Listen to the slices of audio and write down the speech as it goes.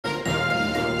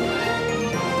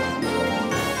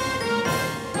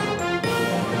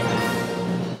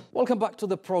Welcome back to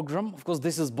the program. Of course,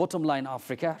 this is Bottom Line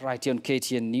Africa, right here on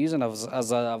KTN News. And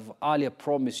as I've earlier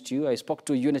promised you, I spoke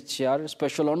to UNHCR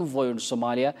Special Envoy in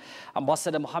Somalia,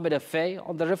 Ambassador Mohamed Affey,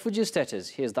 on the refugee status.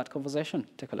 Here's that conversation.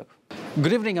 Take a look.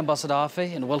 Good evening, Ambassador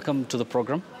Affey, and welcome to the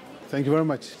program. Thank you very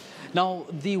much. Now,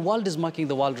 the world is marking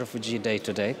the World Refugee Day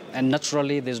today, and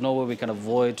naturally, there's no way we can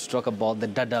avoid to talk about the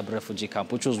Dadaab refugee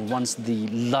camp, which was once the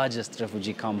largest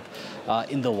refugee camp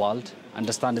in the world. I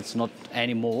understand it's not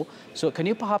anymore. So can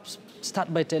you perhaps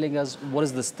start by telling us what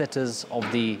is the status of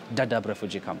the Dadaab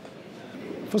refugee camp?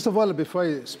 First of all, before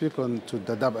I speak on to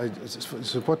Dadaab,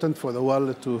 it's important for the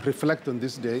world to reflect on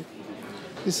this day.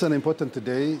 This is an important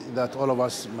day that all of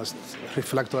us must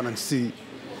reflect on and see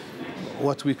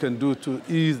what we can do to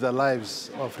ease the lives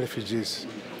of refugees.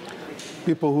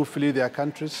 People who flee their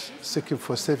countries, seeking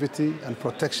for safety and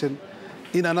protection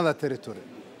in another territory.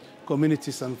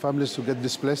 Communities and families who get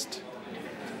displaced,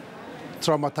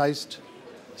 traumatized,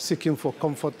 seeking for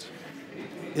comfort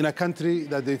in a country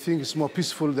that they think is more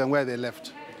peaceful than where they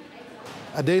left.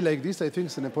 A day like this, I think,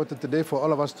 is an important day for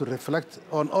all of us to reflect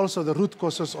on also the root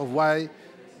causes of why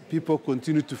people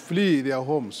continue to flee their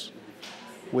homes.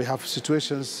 We have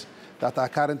situations that are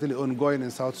currently ongoing in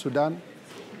South Sudan.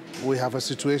 We have a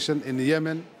situation in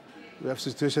Yemen. We have a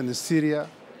situation in Syria.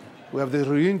 We have the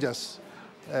Rohingyas,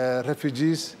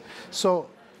 refugees. So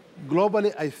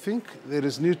globally, I think there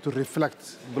is need to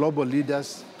reflect, global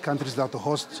leaders, countries that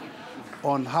host,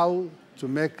 on how to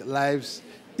make lives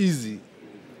easy,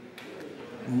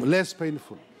 less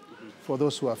painful for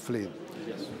those who are fleeing.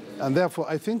 Yes. And therefore,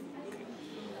 I think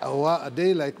a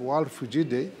day like World Refugee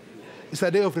Day is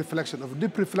a day of reflection, of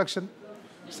deep reflection.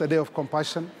 It's a day of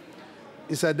compassion.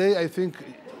 It's a day, I think,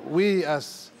 we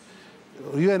as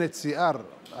UNHCR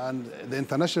and the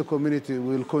international community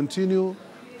will continue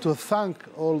to thank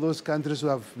all those countries who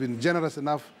have been generous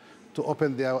enough to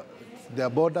open their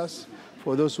borders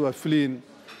for those who are fleeing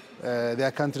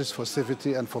their countries for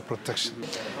safety and for protection.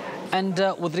 And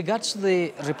with regards to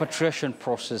the repatriation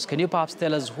process, can you perhaps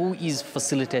tell us who is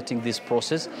facilitating this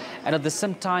process? And at the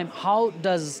same time, how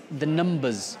does the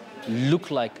numbers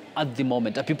look like at the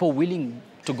moment? Are people willing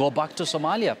to go back to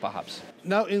Somalia, perhaps?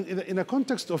 Now, in the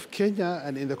context of Kenya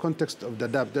and in the context of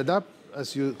Dadaab,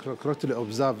 as you correctly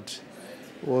observed,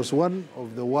 was one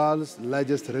of the world's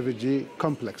largest refugee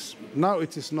complex. Now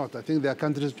it is not. I think there are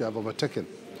countries which have overtaken.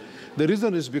 The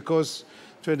reason is because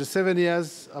 27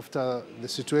 years after the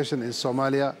situation in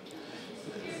Somalia,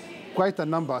 quite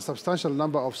a substantial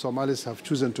number of Somalis have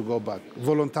chosen to go back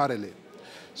voluntarily.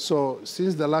 So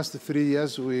since the last 3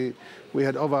 years, we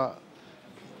had over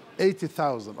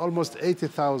 80,000, almost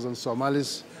 80,000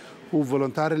 Somalis who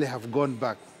voluntarily have gone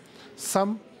back.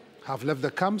 Some have left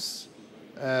the camps.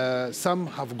 Some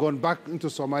have gone back into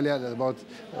Somalia, about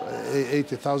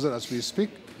 80,000 as we speak.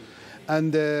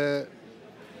 And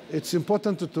it's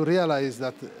important to realize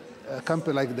that a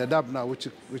country like Dadaab now,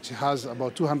 which has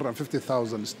about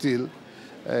 250,000 still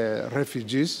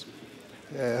refugees,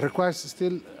 requires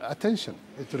still attention.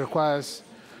 It requires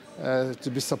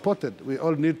to be supported. We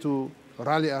all need to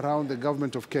rally around the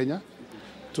government of Kenya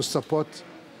to support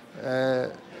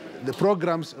the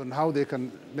programs on how they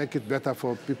can make it better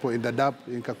for people in Dadaab,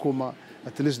 in Kakuma.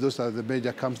 At least those are the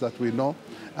major camps that we know.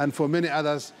 And for many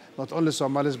others, not only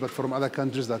Somalis, but from other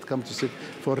countries that come to seek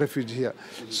for refuge here.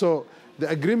 So the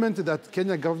agreement that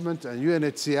Kenya government and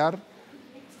UNHCR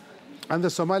and the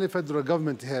Somali federal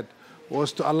government had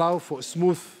was to allow for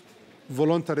smooth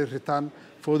voluntary return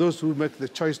for those who make the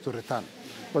choice to return,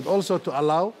 but also to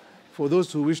allow for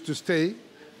those who wish to stay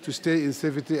in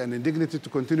safety and in dignity, to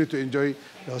continue to enjoy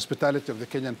the hospitality of the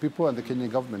Kenyan people and the Kenyan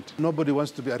government. Nobody wants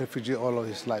to be a refugee all of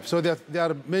his life. So there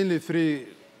are mainly three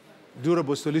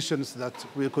durable solutions that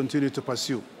we'll continue to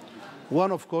pursue.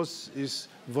 One, of course, is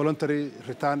voluntary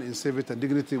return in safety and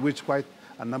dignity, which quite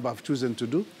a number have chosen to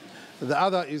do. The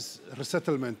other is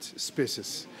resettlement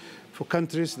spaces for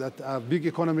countries that are big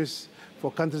economies,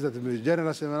 for countries that have been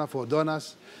generous enough, for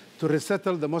donors, to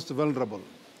resettle the most vulnerable.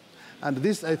 And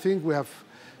this, I think, we have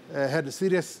had a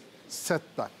serious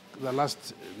setback the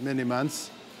last many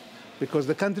months, because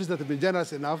the countries that have been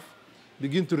generous enough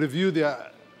begin to review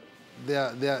that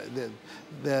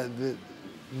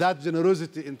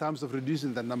generosity in terms of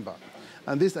reducing the number.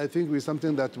 And this, I think, is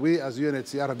something that we as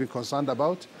UNHCR have been concerned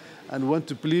about and want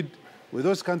to plead with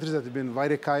those countries that have been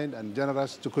very kind and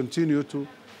generous to continue to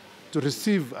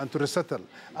receive and to resettle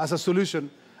as a solution,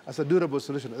 as a durable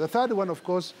solution. The third one, of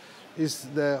course, is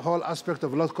the whole aspect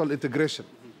of local integration.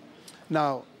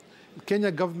 Now,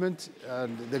 Kenya government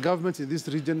and the governments in this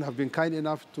region have been kind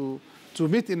enough to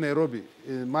meet in Nairobi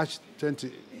in March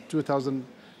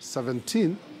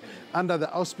 2017 under the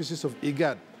auspices of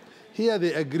IGAD Here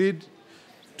they agreed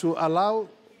to allow,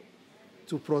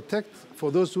 to protect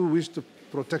for those who wish to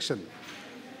protection.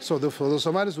 So for the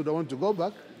Somalis who don't want to go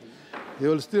back, they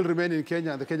will still remain in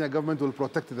Kenya, and the Kenya government will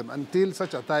protect them until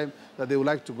such a time that they would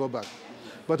like to go back.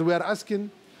 But we are asking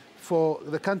for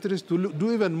the countries to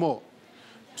do even more,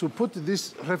 to put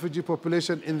this refugee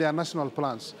population in their national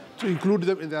plans, to include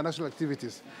them in their national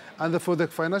activities, and for the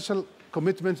financial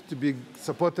commitment to be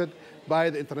supported by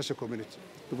the international community.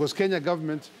 Because Kenya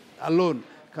government alone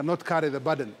cannot carry the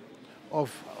burden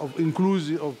of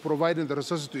providing the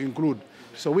resources to include.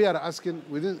 So we are asking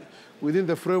within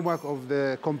the framework of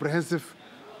the comprehensive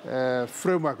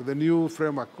framework, the new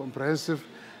framework, Comprehensive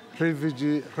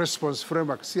Refugee Response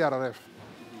Framework, CRRF,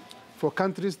 for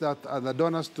countries that are the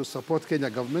donors to support Kenya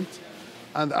government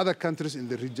and other countries in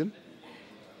the region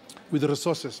with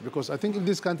resources. Because I think if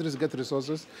these countries get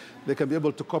resources, they can be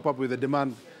able to cope up with the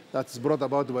demand that's brought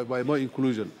about by more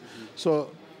inclusion. So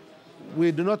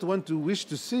we do not wish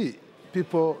to see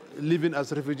people living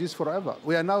as refugees forever.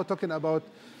 We are now talking about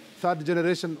third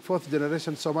generation, fourth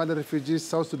generation Somali refugees,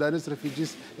 South Sudanese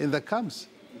refugees in the camps.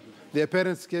 Their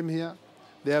parents came here.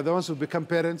 They are the ones who become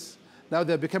parents. Now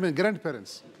they're becoming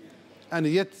grandparents. And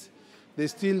yet they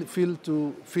still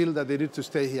feel that they need to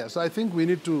stay here. So I think we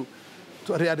need to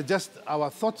readjust our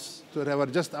thoughts, to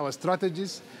readjust our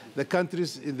strategies. The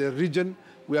countries in the region,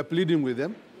 we are pleading with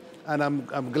them. And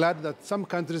I'm glad that some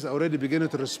countries are already beginning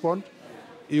to respond.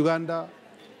 Uganda,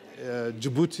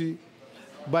 Djibouti,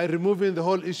 by removing the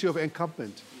whole issue of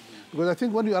encampment. Because I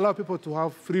think when you allow people to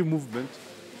have free movement,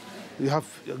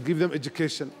 give them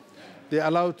education, they're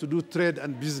allowed to do trade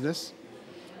and business,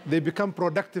 they become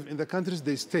productive in the countries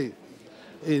they stay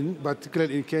in,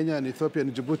 particularly in Kenya and Ethiopia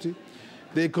and Djibouti.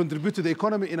 They contribute to the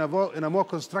economy in a more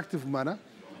constructive manner.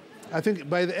 I think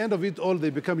by the end of it all,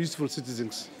 they become useful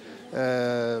citizens,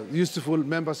 useful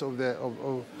members of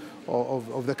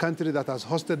the country that has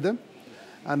hosted them.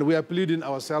 And we are pleading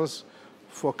ourselves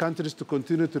for countries to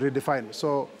continue to redefine.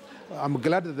 So I'm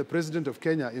glad that the president of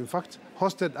Kenya, in fact,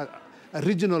 hosted a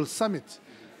regional summit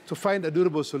to find a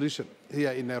durable solution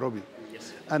here in Nairobi.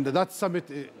 Yes. And that summit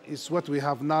is what we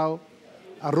have now,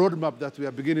 a roadmap that we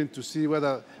are beginning to see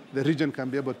whether the region can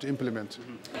be able to implement.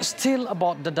 Still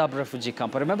about the Dadaab refugee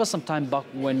camp. I remember some time back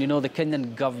when, the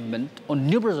Kenyan government on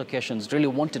numerous occasions really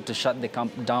wanted to shut the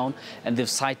camp down, and they've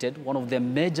cited one of their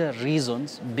major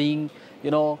reasons being,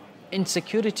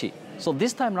 insecurity. So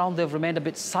this time around, they've remained a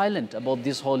bit silent about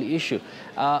this whole issue.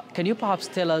 Can you perhaps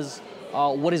tell us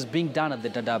what is being done at the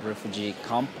Dadaab refugee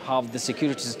camp, how the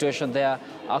security situation there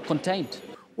are contained?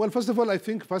 Well, first of all, I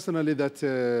think personally that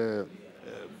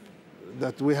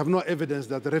we have no evidence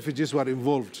that the refugees were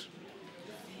involved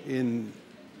in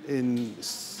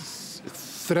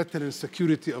threatening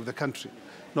security of the country.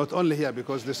 Not only here,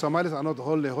 because the Somalis are not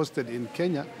only hosted in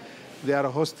Kenya, they are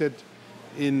hosted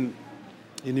in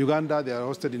Uganda, they are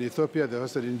hosted in Ethiopia, they are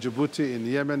hosted in Djibouti, in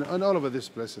Yemen, and all over these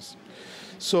places.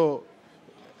 So,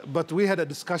 but we had a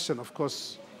discussion, of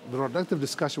course, a productive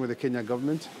discussion with the Kenya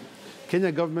government.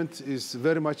 Kenya government is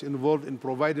very much involved in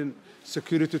providing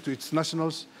security to its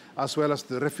nationals as well as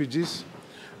the refugees.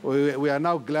 We are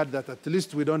now glad that at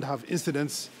least we don't have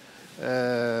incidents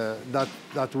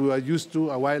that we were used to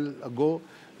a while ago,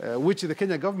 which the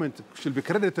Kenya government should be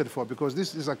credited for, because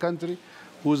this is a country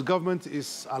whose government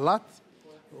is alert,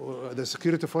 the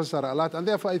security forces are alert, and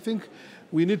therefore I think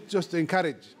we need just to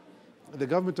encourage the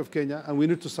government of Kenya, and we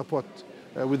need to support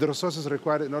with the resources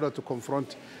required in order to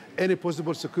confront any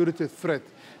possible security threat.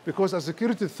 Because a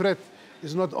security threat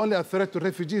is not only a threat to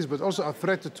refugees, but also a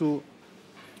threat to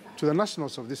the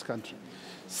nationals of this country.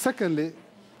 Secondly,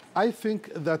 I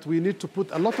think that we need to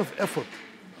put a lot of effort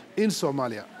in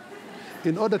Somalia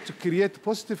in order to create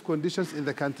positive conditions in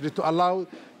the country to allow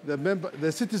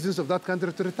the citizens of that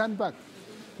country to return back.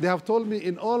 They have told me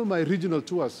in all my regional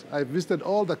tours, I've visited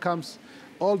all the camps,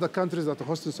 all the countries that are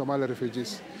hosting Somali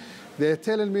refugees. They're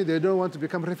telling me they don't want to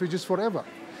become refugees forever.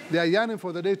 They are yearning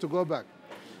for the day to go back.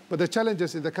 But the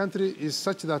challenges in the country is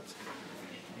such that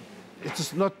it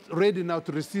is not ready now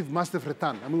to receive massive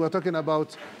return. I mean, we're talking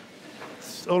about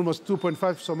almost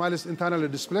 2.5 Somalis internally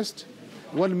displaced,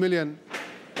 1 million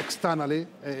externally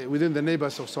within the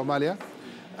neighbors of Somalia,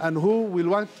 and who will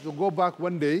want to go back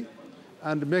one day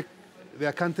and make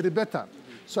their country better.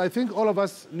 So I think all of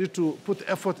us need to put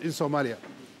effort in Somalia,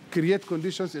 create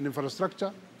conditions in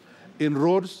infrastructure, in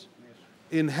roads,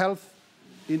 in health,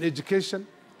 in education,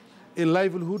 in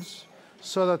livelihoods,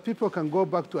 so that people can go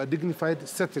back to a dignified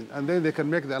setting and then they can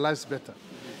make their lives better.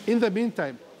 In the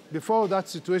meantime, before that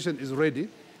situation is ready,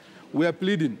 we are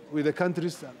pleading with the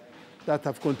countries that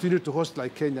have continued to host,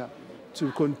 like Kenya,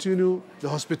 to continue the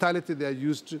hospitality they are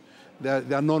used to,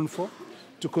 they are known for,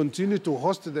 to continue to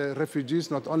host the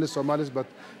refugees, not only Somalis, but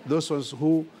those ones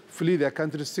who flee their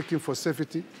countries seeking for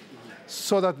safety,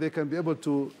 so that they can be able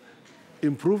to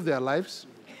improve their lives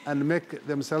and make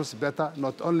themselves better,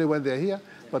 not only when they're here,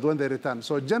 but when they return.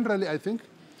 So generally, I think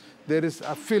there is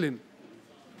a feeling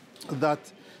that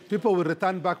people will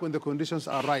return back when the conditions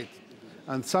are right.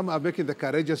 And some are making the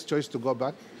courageous choice to go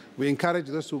back. We encourage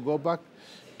those who go back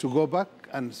to go back,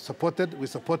 and we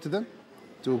supported them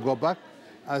to go back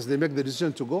as they make the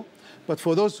decision to go. But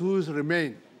for those who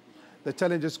remain, the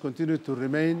challenges continue to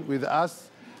remain with us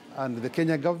and the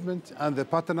Kenya government and the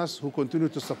partners who continue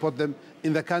to support them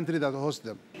in the country that hosts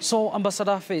them. So,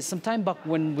 Ambassador Affey, some time back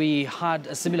when we had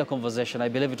a similar conversation, I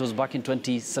believe it was back in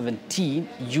 2017,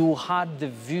 you had the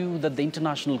view that the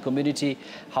international community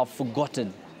have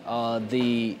forgotten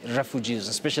the refugees,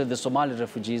 especially the Somali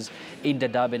refugees in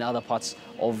Dadaab and other parts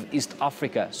of East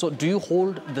Africa. So do you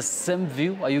hold the same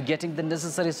view? Are you getting the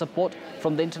necessary support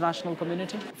from the international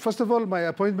community? First of all, my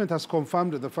appointment has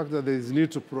confirmed the fact that there is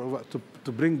need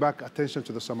to bring back attention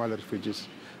to the Somali refugees.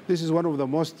 This is one of the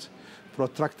most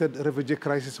protracted refugee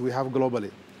crises we have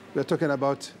globally. We're talking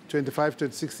about 25,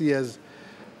 26 years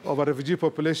of a refugee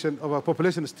population, of a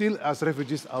population still as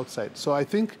refugees outside. So I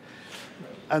think,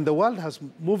 and the world has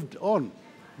moved on.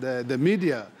 The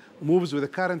media moves with the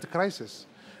current crisis.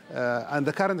 And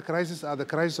the current crisis are the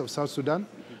crisis of South Sudan,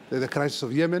 the crisis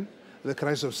of Yemen, the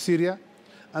crisis of Syria.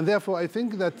 And therefore, I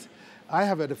think that I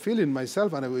have had a feeling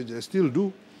myself, and I still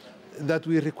do, that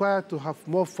we require to have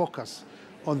more focus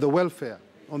on the welfare,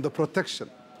 on the protection,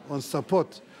 on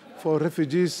support for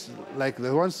refugees like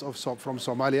the ones from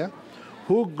Somalia,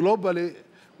 who globally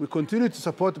we continue to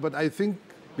support, but I think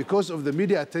because of the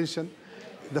media attention,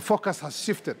 the focus has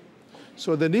shifted.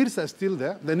 So the needs are still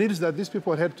there. The needs that these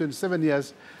people had 27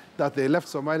 years that they left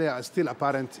Somalia are still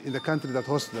apparent in the country that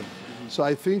hosts them. So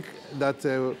I think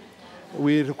that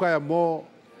we require more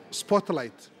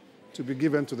spotlight to be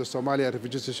given to the Somalia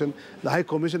refugee situation. The High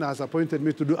Commissioner has appointed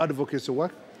me to do advocacy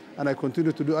work, and I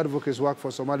continue to do advocacy work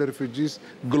for Somali refugees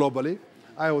globally.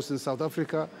 I was in South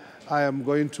Africa. I am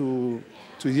going to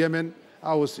Yemen.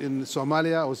 I was in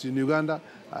Somalia. I was in Uganda.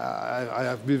 I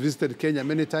have visited Kenya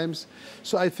many times.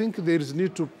 So I think there is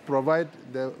need to provide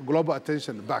the global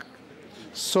attention back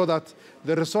so that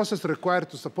the resources required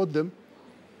to support them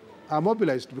are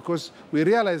mobilized, because we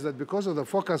realize that because of the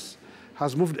focus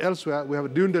has moved elsewhere, we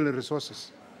have dwindling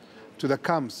resources to the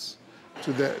camps,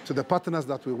 to the partners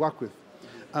that we work with.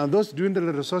 And those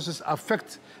dwindling resources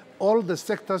affect all the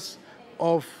sectors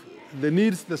of the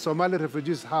needs the Somali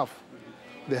refugees have.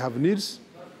 They have needs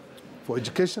for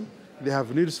education, they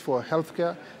have needs for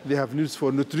healthcare, they have needs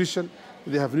for nutrition,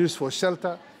 they have needs for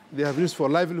shelter, they have needs for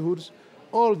livelihoods.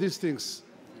 All these things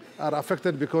are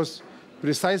affected because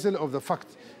precisely of the fact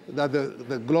that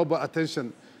the global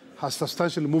attention has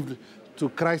substantially moved to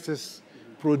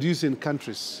crisis-producing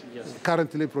countries, yes,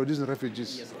 currently producing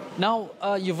refugees. Yes. Now,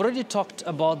 you've already talked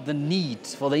about the need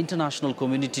for the international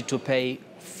community to pay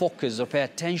focus or pay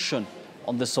attention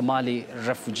on the Somali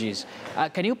refugees.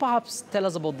 Can you perhaps tell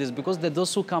us about this? Because there are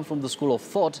those who come from the school of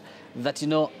thought that,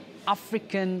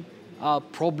 African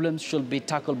problems should be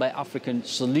tackled by African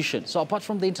solutions. So apart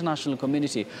from the international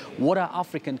community, what are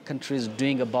African countries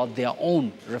doing about their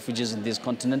own refugees in this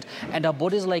continent? And are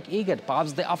bodies like IGAD,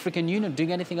 perhaps the African Union,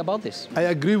 doing anything about this? I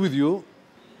agree with you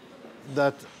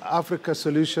that Africa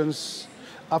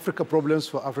problems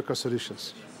for Africa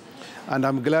solutions. And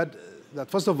I'm glad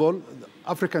that, first of all,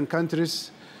 African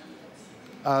countries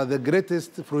are the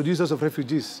greatest producers of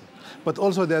refugees, but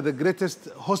also they are the greatest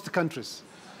host countries.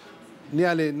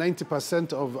 Nearly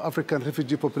 90% of African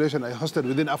refugee population are hosted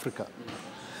within Africa.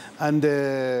 And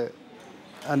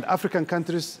African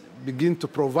countries begin to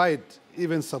provide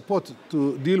even support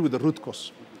to deal with the root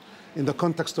cause. In the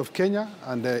context of Kenya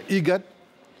and IGAD,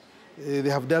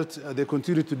 they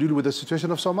continue to deal with the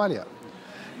situation of Somalia.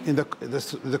 In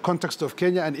the context of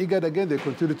Kenya and IGAD, again, they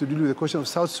continue to deal with the question of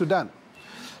South Sudan.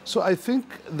 So I think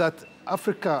that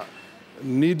Africa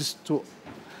needs to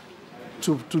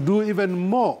do even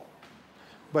more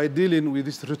by dealing with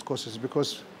these root causes,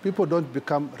 because people don't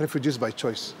become refugees by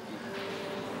choice.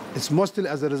 It's mostly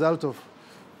as a result of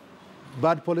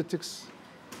bad politics,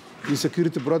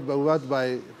 insecurity brought about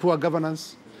by poor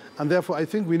governance, and therefore I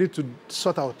think we need to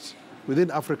sort out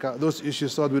within Africa those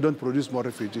issues so that we don't produce more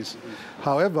refugees.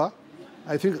 However,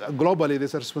 I think globally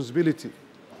there's a responsibility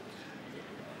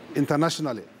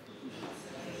internationally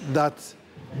that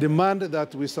demand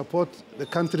that we support the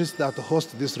countries that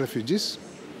host these refugees,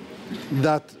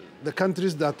 that the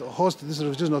countries that host these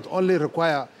refugees not only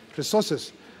require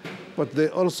resources, but they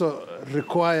also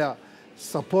require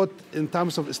support in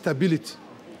terms of stability.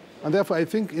 And therefore, I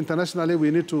think internationally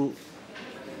we need to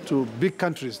big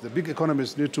countries, the big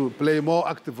economies need to play a more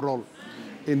active role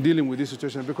in dealing with this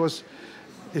situation, because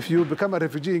if you become a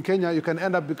refugee in Kenya, you can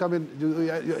end up becoming,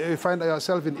 you find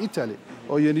yourself in Italy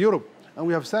or in Europe. And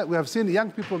we have seen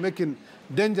young people making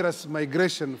dangerous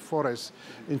migration for us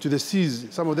into the seas.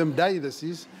 Some of them die in the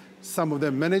seas, some of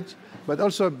them manage, but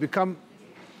also become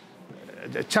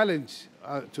a challenge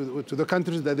to the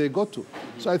countries that they go to.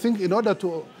 So I think in order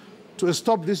to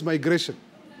stop this migration,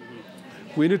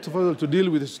 we need to deal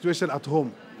with the situation at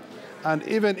home. And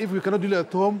even if we cannot deal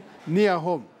at home, near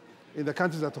home, in the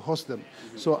countries that host them.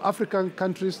 So African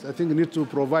countries, I think, need to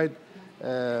provide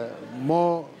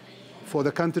more for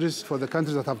the countries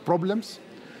that have problems,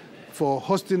 for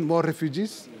hosting more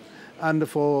refugees, and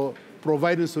for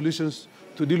providing solutions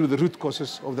to deal with the root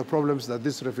causes of the problems that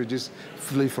these refugees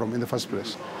flee from in the first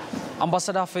place.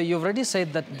 Ambassador Affey, you've already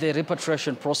said that the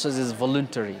repatriation process is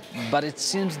voluntary, but it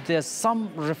seems there's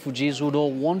some refugees who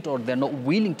don't want or they're not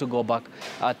willing to go back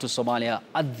to Somalia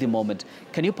at the moment.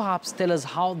 Can you perhaps tell us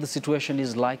how the situation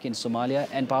is like in Somalia,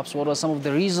 and perhaps what are some of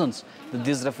the reasons that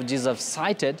these refugees have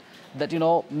cited that,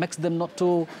 makes them not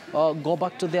to go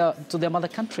back to their mother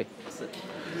country?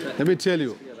 Let me tell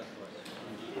you,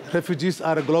 refugees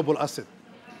are a global asset.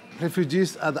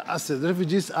 Refugees are the asset.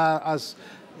 Refugees are as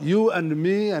you and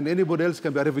me and anybody else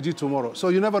can be a refugee tomorrow. So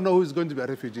you never know who is going to be a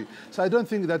refugee. So I don't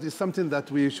think that is something that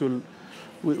we should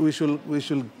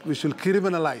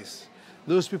criminalize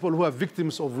those people who are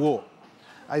victims of war.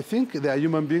 I think they are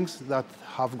human beings that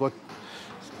have got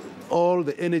all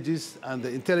the energies and the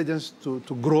intelligence to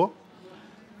grow.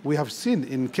 We have seen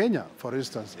in Kenya, for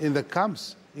instance, in the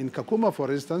camps, in Kakuma,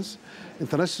 for instance,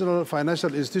 international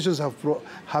financial institutions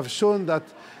have shown that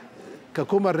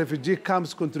Kakuma refugee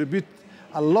camps contribute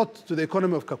a lot to the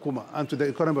economy of Kakuma and to the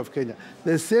economy of Kenya.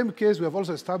 The same case we have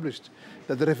also established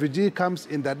that the refugee camps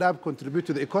in Dadaab contribute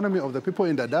to the economy of the people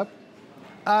in Dadaab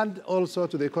and also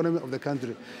to the economy of the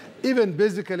country, even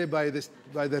basically by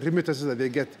the remittances that they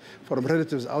get from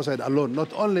relatives outside alone.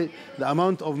 Not only the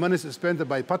amount of money spent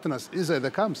by partners inside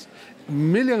the camps,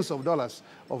 millions of dollars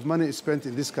of money is spent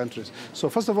in these countries. So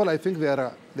first of all, I think they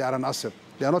are an asset.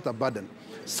 They are not a burden.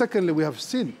 Secondly, we have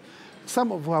seen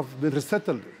some of who have been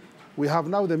resettled. We have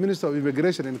now the Minister of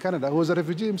Immigration in Canada, who is a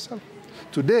refugee himself.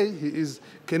 Today, he is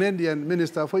Canadian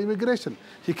Minister for Immigration.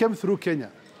 He came through Kenya.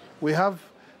 We have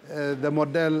the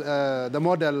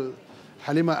model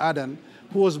Halima Adan,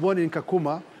 who was born in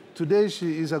Kakuma. Today,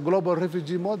 she is a global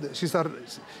refugee model. She's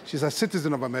a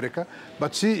citizen of America,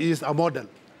 but she is a model.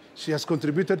 She has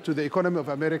contributed to the economy of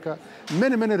America.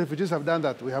 Many, many refugees have done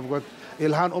that. We have got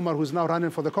Ilhan Omar, who's now running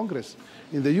for the Congress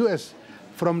in the U.S.,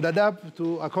 from Dadaab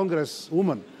to a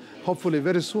congresswoman, hopefully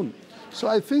very soon. So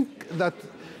I think that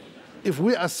if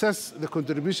we assess the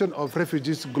contribution of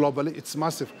refugees globally, it's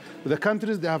massive. The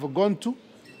countries they have gone to,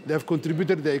 they have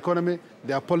contributed to their economy,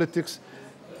 their politics,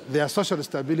 their social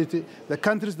stability. The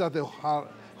countries that they are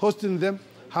hosting them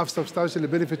have substantially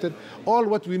benefited. All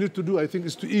what we need to do, I think,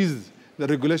 is to ease the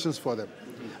regulations for them.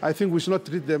 I think we should not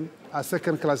treat them as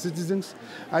second-class citizens.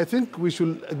 I think we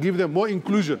should give them more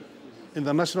inclusion in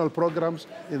the national programs,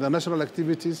 in the national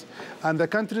activities. And the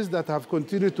countries that have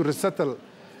continued to resettle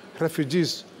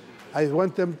refugees, I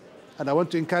want them and I want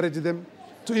to encourage them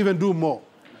to even do more,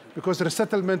 because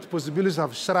resettlement possibilities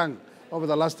have shrunk over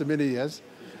the last many years.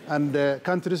 And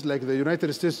countries like the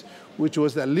United States, which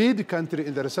was the lead country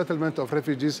in the resettlement of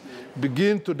refugees,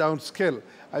 begin to downscale.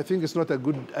 I think it's not a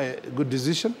good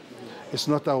decision. It's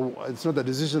not a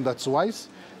decision that's wise.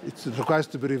 It requires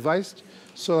to be revised.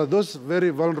 So those very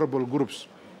vulnerable groups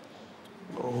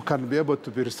who can be able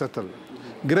to be resettled,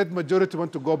 great majority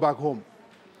want to go back home.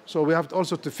 So we have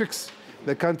also to fix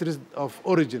the countries of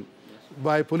origin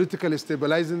by politically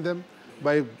stabilizing them,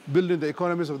 by building the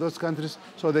economies of those countries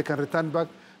so they can return back.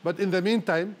 But in the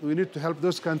meantime, we need to help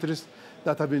those countries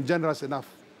that have been generous enough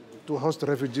to host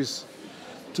refugees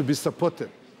to be supported,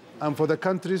 and for the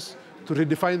countries to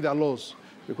redefine their laws.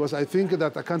 Because I think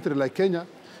that a country like Kenya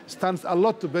stands a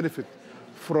lot to benefit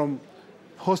from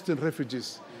hosting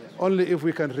refugees. Only if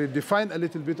we can redefine a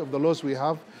little bit of the laws we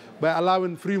have by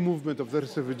allowing free movement of the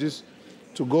refugees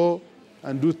to go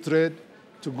and do trade,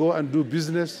 to go and do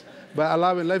business, by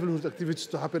allowing livelihood activities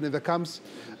to happen in the camps,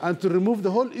 and to remove the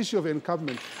whole issue of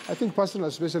encampment. I think personally,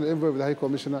 especially envoy with the High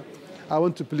Commissioner, I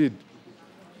want to plead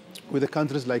with the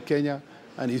countries like Kenya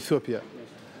and Ethiopia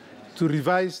to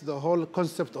revise the whole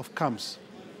concept of camps.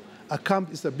 A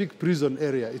camp is a big prison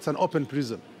area. It's an open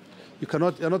prison. You're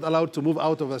not allowed to move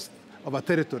out of a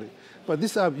territory. But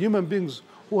these are human beings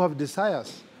who have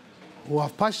desires, who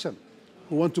have passion,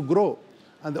 who want to grow.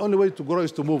 And the only way to grow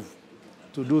is to move.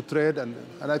 to do trade, and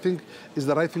I think it's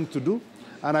the right thing to do.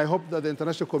 And I hope that the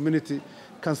international community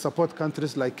can support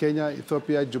countries like Kenya,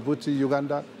 Ethiopia, Djibouti,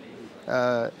 Uganda,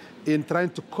 in trying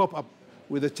to cope up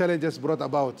with the challenges brought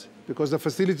about, because the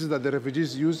facilities that the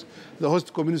refugees use, the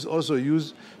host communities also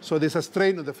use, so there's a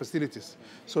strain on the facilities.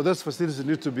 So those facilities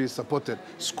need to be supported.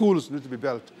 Schools need to be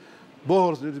built.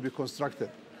 Boreholes need to be constructed.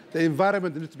 The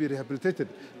environment needs to be rehabilitated,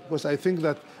 because I think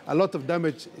that a lot of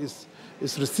damage is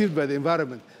received by the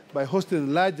environment by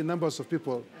hosting large numbers of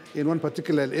people in one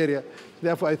particular area.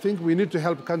 Therefore, I think we need to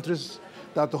help countries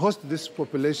that host this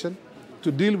population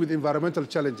to deal with environmental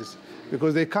challenges,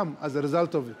 because they come as a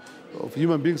result of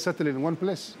human beings settling in one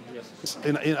place. Yes.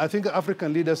 I think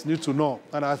African leaders need to know,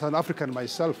 and as an African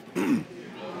myself,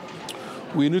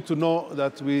 we need to know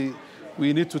that we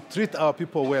need to treat our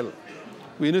people well.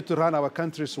 We need to run our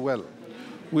countries well.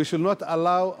 We should not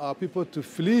allow our people to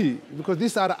flee, because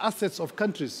these are assets of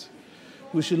countries.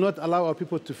 We should not allow our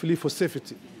people to flee for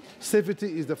safety.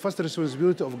 Safety is the first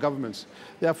responsibility of governments.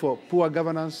 Therefore, poor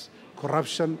governance,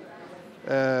 corruption,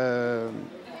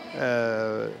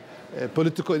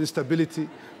 political instability,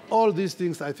 all these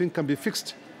things I think can be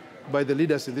fixed by the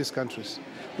leaders in these countries.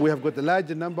 We have got a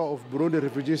large number of Burundi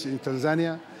refugees in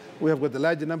Tanzania. We have got a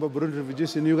large number of Burundi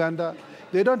refugees in Uganda.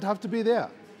 They don't have to be there.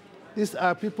 These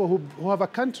are people who have a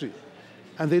country,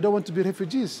 and they don't want to be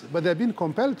refugees, but they're being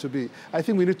compelled to be. I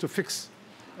think we need to fix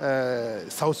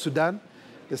South Sudan.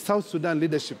 The South Sudan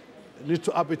leadership needs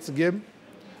to up its game.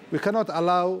 We cannot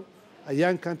allow a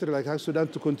young country like South Sudan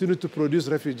to continue to produce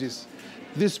refugees.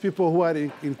 These people who are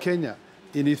in Kenya,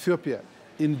 in Ethiopia,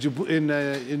 in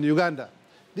Uganda,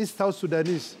 these South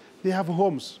Sudanese, they have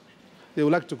homes. They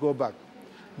would like to go back,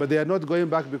 but they are not going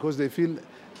back because they feel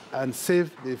unsafe,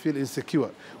 they feel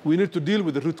insecure. We need to deal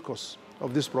with the root cause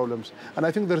of these problems. And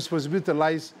I think the responsibility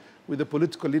lies with the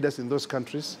political leaders in those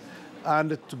countries,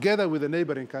 and together with the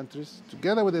neighboring countries,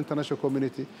 together with the international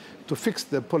community, to fix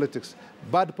the politics.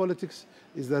 Bad politics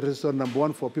is the reason number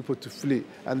one for people to flee.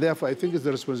 And therefore, I think it's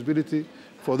the responsibility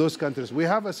for those countries. We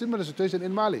have a similar situation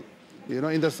in Mali,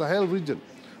 in the Sahel region.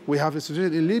 We have a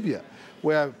situation in Libya,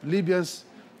 where Libyans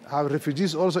have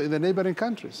refugees also in the neighboring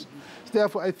countries.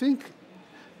 Therefore, I think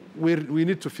we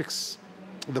need to fix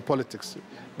the politics.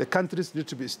 The countries need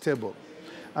to be stable.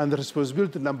 And the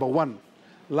responsibility number one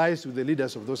lies with the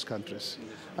leaders of those countries.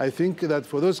 I think that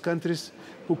for those countries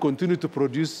who continue to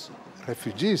produce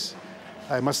refugees,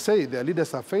 I must say their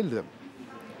leaders have failed them.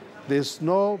 There's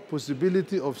no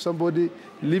possibility of somebody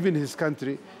leaving his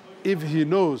country if he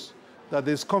knows that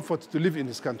there's comfort to live in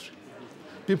his country.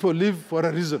 People live for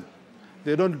a reason.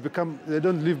 They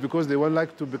don't live because they would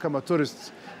like to become a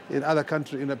tourist in other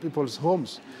countries, in people's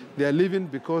homes. They are living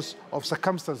because of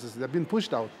circumstances. They've been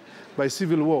pushed out by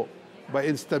civil war, by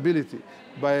instability,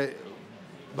 by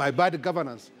bad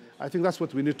governance. I think that's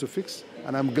what we need to fix.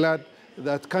 And I'm glad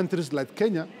that countries like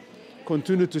Kenya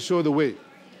continue to show the way.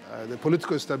 The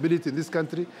political stability in this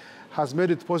country has made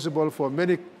it possible for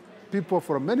many people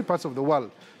from many parts of the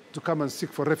world to come and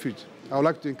seek for refuge. I would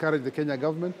like to encourage the Kenyan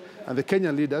government and the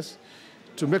Kenyan leaders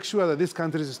to make sure that this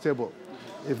country is stable.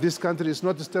 If this country is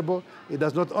not stable, it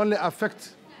does not only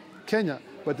affect Kenya,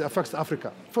 but it affects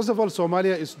Africa. First of all,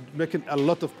 Somalia is making a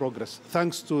lot of progress.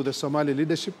 Thanks to the Somali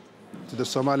leadership, to the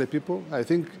Somali people. I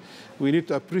think we need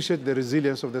to appreciate the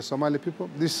resilience of the Somali people.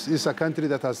 This is a country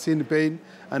that has seen pain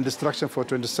and destruction for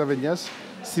 27 years,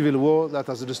 civil war that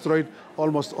has destroyed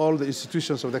almost all the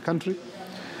institutions of the country.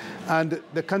 And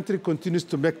the country continues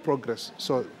to make progress.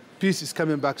 So peace is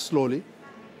coming back slowly.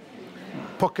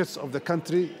 Pockets of the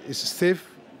country is safe,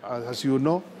 as you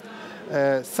know.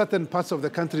 Certain parts of the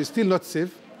country is still not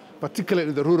safe, particularly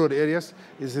in the rural areas,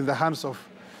 is in the hands of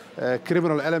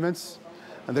criminal elements.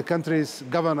 And the country's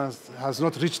governance has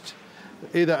not reached,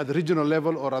 either at the regional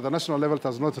level or at the national level, it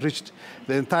has not reached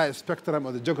the entire spectrum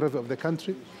of the geography of the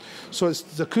country. So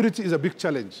security is a big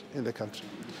challenge in the country.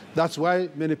 That's why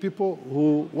many people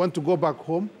who want to go back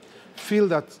home feel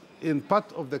that in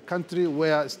part of the country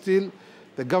where still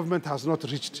the government has not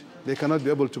reached, they cannot be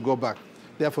able to go back.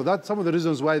 Therefore, that's some of the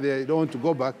reasons why they don't want to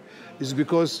go back is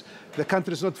because the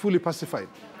country is not fully pacified.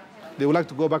 They would like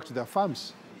to go back to their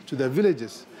farms, to their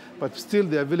villages, but still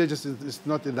their villages is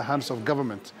not in the hands of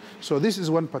government. So this is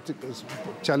one particular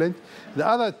challenge. The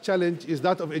other challenge is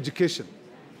that of education,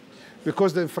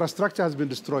 because the infrastructure has been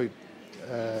destroyed.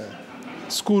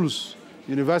 Schools,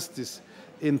 universities,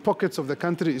 in pockets of the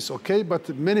country is okay, but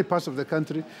many parts of the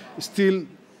country is still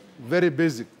very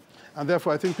basic. And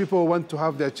therefore, I think people want to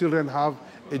have their children have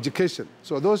education.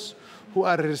 So those who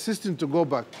are resisting to go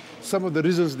back, some of the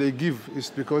reasons they give is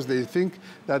because they think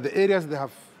that the areas they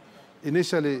have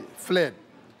initially fled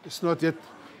is not yet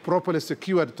properly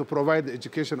secured to provide the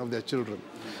education of their children.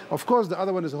 Of course, the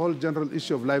other one is the whole general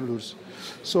issue of livelihoods.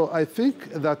 So I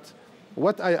think that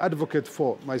what I advocate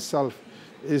for myself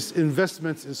is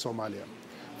investments in Somalia,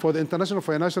 for the international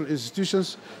financial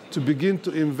institutions to begin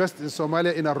to invest in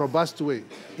Somalia in a robust way,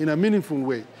 in a meaningful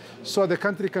way, so the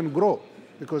country can grow.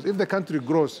 Because if the country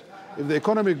grows, if the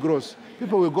economy grows,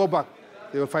 people will go back.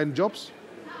 They will find jobs,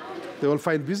 they will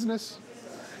find business,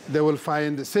 they will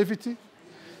find safety.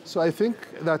 So I think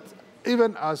that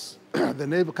even as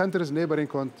the countries neighboring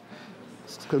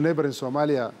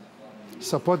Somalia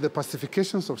support the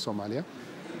pacifications of Somalia,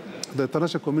 the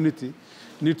international community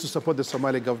needs to support the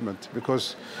Somali government,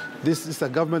 because this is a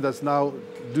government that's now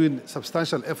doing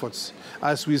substantial efforts.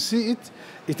 As we see it,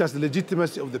 it has the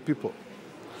legitimacy of the people.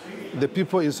 The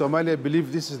people in Somalia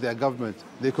believe this is their government.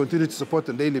 They continue to support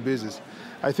on a daily basis.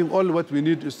 I think all what we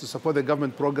need is to support the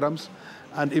government programs,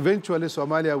 and eventually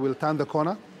Somalia will turn the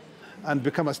corner and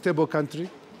become a stable country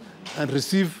and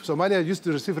receive. Somalia used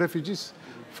to receive refugees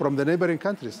from the neighboring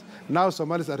countries. Now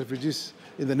Somalis are refugees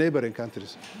in the neighboring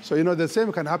countries. So, you know, the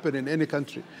same can happen in any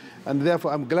country. And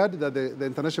therefore, I'm glad that the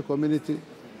international community,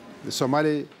 the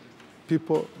Somali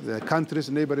people, the countries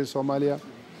neighboring Somalia,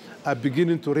 are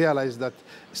beginning to realize that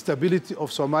stability of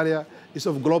Somalia is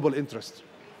of global interest.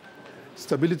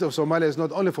 Stability of Somalia is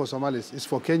not only for Somalis, it's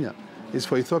for Kenya, it's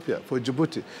for Ethiopia, for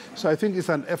Djibouti. So I think it's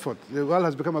an effort. The world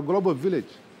has become a global village,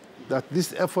 that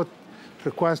this effort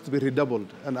requires to be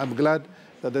redoubled. And I'm glad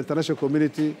that the international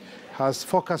community has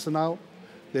focus now.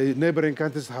 The neighboring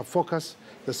countries have focus.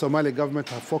 The Somali government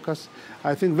have focus.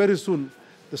 I think very soon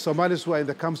the Somalis who are in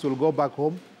the camps will go back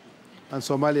home, and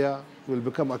Somalia will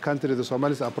become a country the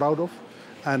Somalis are proud of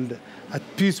and at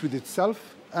peace with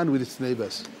itself and with its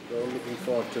neighbors. We're all looking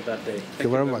forward to that day. Thank you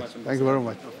very much. Thank you very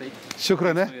much.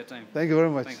 Shukran, Thanks for your time. Thank you very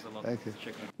much. Thanks a lot. Thank you.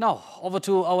 Shukran. Now, over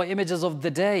to our images of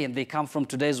the day, and they come from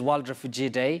today's World Refugee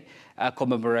Day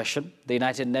commemoration. The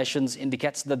United Nations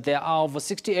indicates that there are over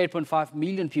 68.5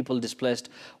 million people displaced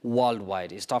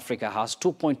worldwide. East Africa has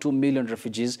 2.2 million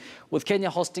refugees, with Kenya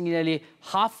hosting nearly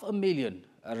 500,000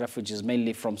 refugees,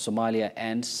 mainly from Somalia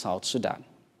and South Sudan.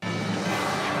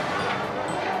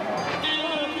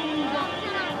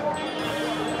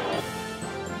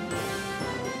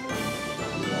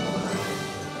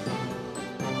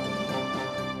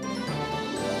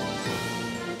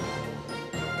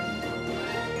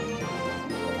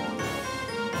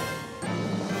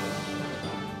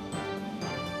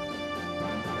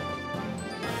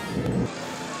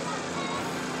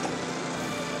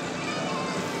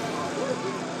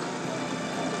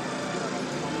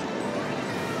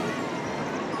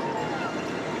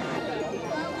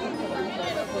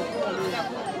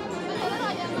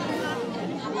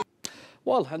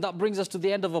 Well, and that brings us to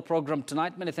the end of our program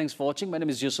tonight. Many thanks for watching. My name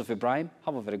is Yusuf Ibrahim.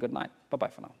 Have a very good night. Bye-bye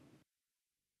for now.